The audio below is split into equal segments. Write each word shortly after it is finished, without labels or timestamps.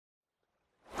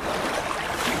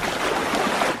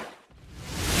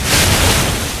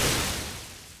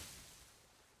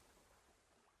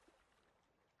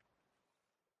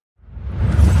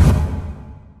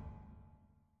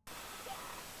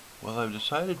I've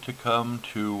decided to come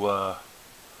to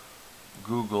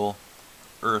Google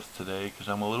Earth today because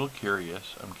I'm a little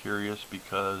curious. I'm curious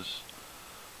because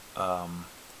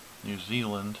New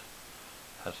Zealand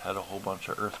has had a whole bunch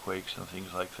of earthquakes and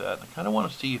things like that. And I kind of want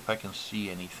to see if I can see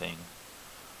anything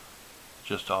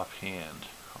just offhand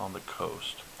on the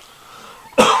coast.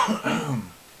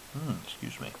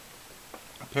 Excuse me.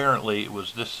 Apparently it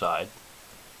was this side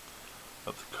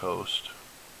of the coast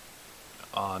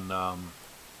on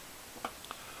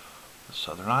the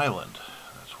southern island.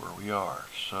 That's where we are.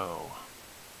 So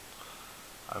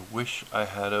I wish I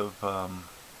had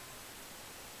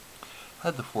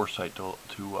had the foresight to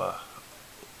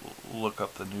look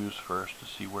up the news first to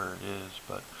see where it is,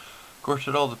 but of course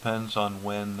it all depends on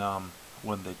when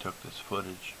they took this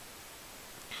footage.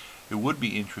 It would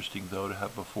be interesting though to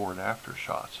have before and after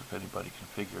shots if anybody can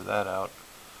figure that out.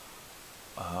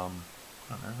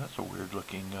 That's a weird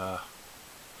looking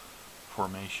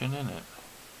formation, isn't it?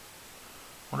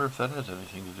 Wonder if that has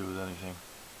anything to do with anything.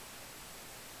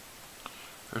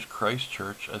 There's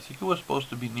Christchurch. I think it was supposed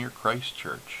to be near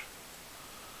Christchurch.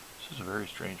 This is a very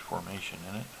strange formation,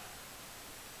 isn't it?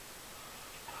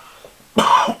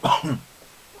 I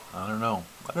don't know.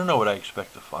 I don't know what I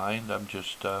expect to find. I'm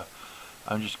just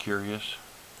curious.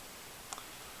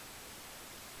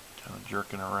 Kind of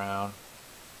jerking around.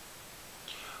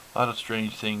 A lot of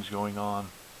strange things going on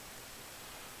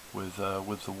with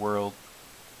the world.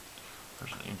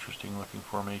 There's an interesting looking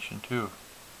formation too.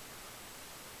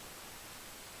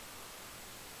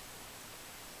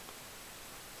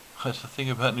 That's the thing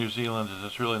about New Zealand, is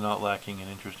it's really not lacking in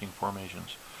interesting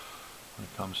formations when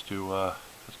it comes to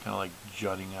it's kind of like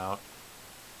jutting out.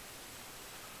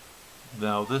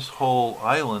 Now this whole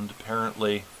island,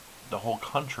 apparently the whole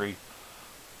country,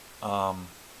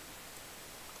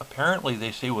 apparently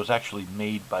they say was actually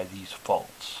made by these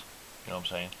faults. You know what I'm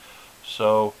saying?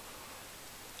 So,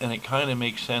 and it kind of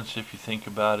makes sense if you think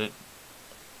about it.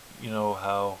 You know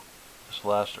how this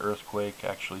last earthquake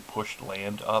actually pushed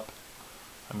land up.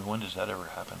 I mean, when does that ever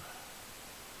happen?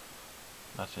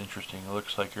 That's interesting. It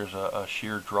looks like there's a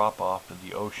sheer drop off in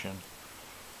the ocean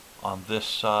on this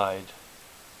side,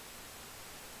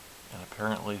 and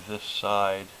apparently this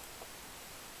side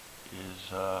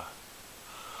is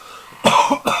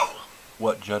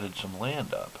what jutted some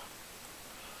land up,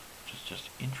 which is just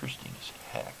interesting as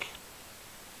heck.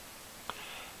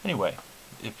 Anyway,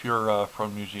 if you're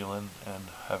from New Zealand and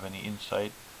have any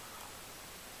insight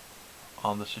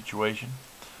on the situation,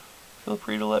 feel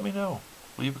free to let me know.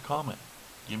 Leave a comment.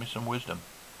 Give me some wisdom.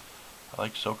 I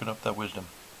like soaking up that wisdom.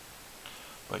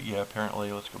 But yeah,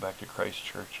 apparently, let's go back to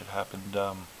Christchurch. It happened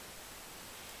on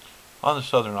the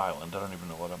southern island. I don't even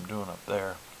know what I'm doing up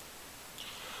there.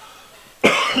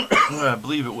 I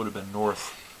believe it would have been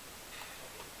north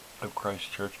of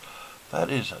Christchurch. That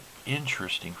is an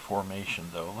interesting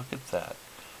formation though. Look at that.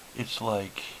 It's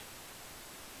like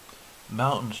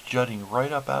mountains jutting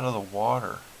right up out of the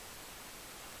water.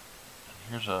 And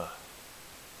here's a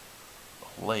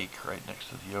lake right next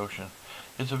to the ocean.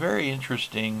 It's a very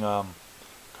interesting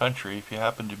country. If you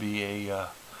happen to be a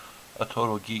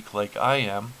total geek like I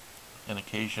am, and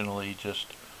occasionally just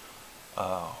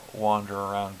wander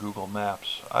around Google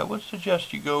Maps, I would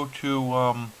suggest you go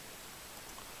to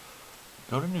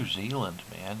New Zealand,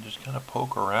 man. Just kind of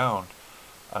poke around.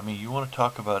 I mean, you want to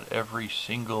talk about every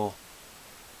single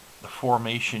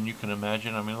formation you can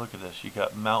imagine. I mean, look at this. You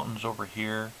got mountains over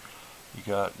here. You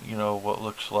got, you know, what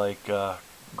looks like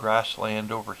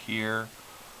grassland over here.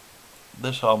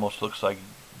 This almost looks like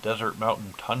desert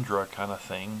mountain tundra kind of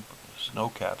thing. Snow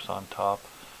caps on top.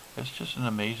 It's just an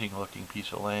amazing looking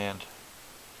piece of land.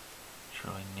 It's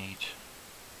really neat.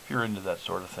 If you're into that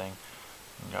sort of thing.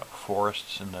 You got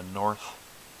forests in the north.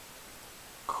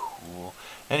 Cool.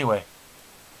 Anyway,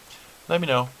 let me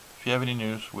know if you have any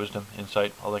news, wisdom,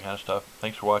 insight, all that kind of stuff.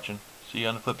 Thanks for watching. See you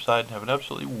on the flip side. Have an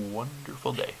absolutely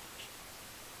wonderful day.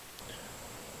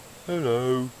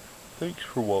 Hello, thanks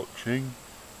for watching.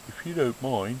 If you don't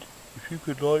mind, if you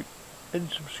could like and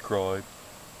subscribe,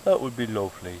 that would be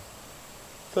lovely.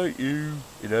 Thank you,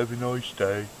 and have a nice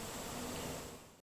day.